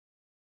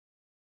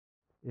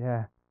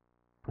Yeah.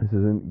 This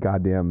isn't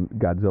goddamn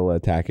Godzilla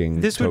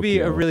attacking This would be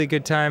a Tokyo. really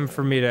good time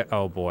for me to.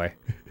 Oh boy.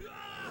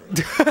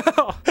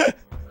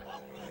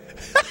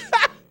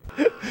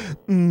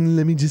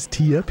 Let me just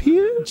tee up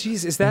here.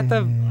 Jeez, is that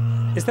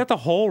the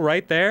hole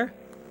right there?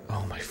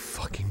 Oh my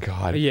fucking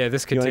god. Yeah,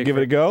 this could You wanna take. give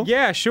it a go?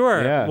 Yeah,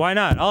 sure. Yeah. Why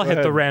not? I'll hit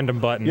the ahead. random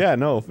button. Yeah,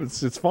 no,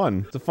 it's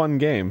fun. It's a fun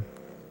game.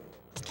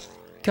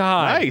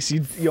 God. Nice,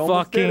 you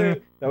almost did Fucking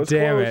it. That was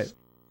damn close. it.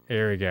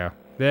 Here we go.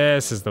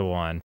 This is the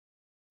one.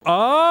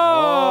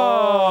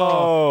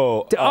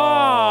 Oh! Oh!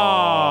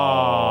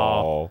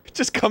 Oh! It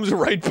just comes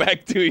right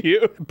back to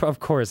you. Of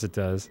course it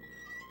does.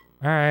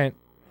 Alright.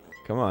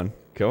 Come on,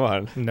 come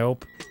on.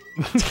 Nope.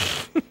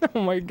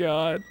 Oh my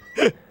god.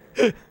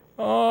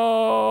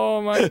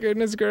 Oh my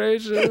goodness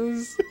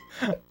gracious.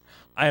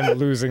 I am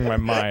losing my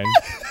mind.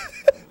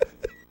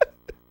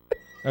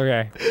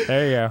 Okay,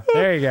 there you go.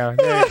 There you go.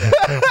 There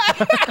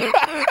you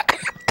go.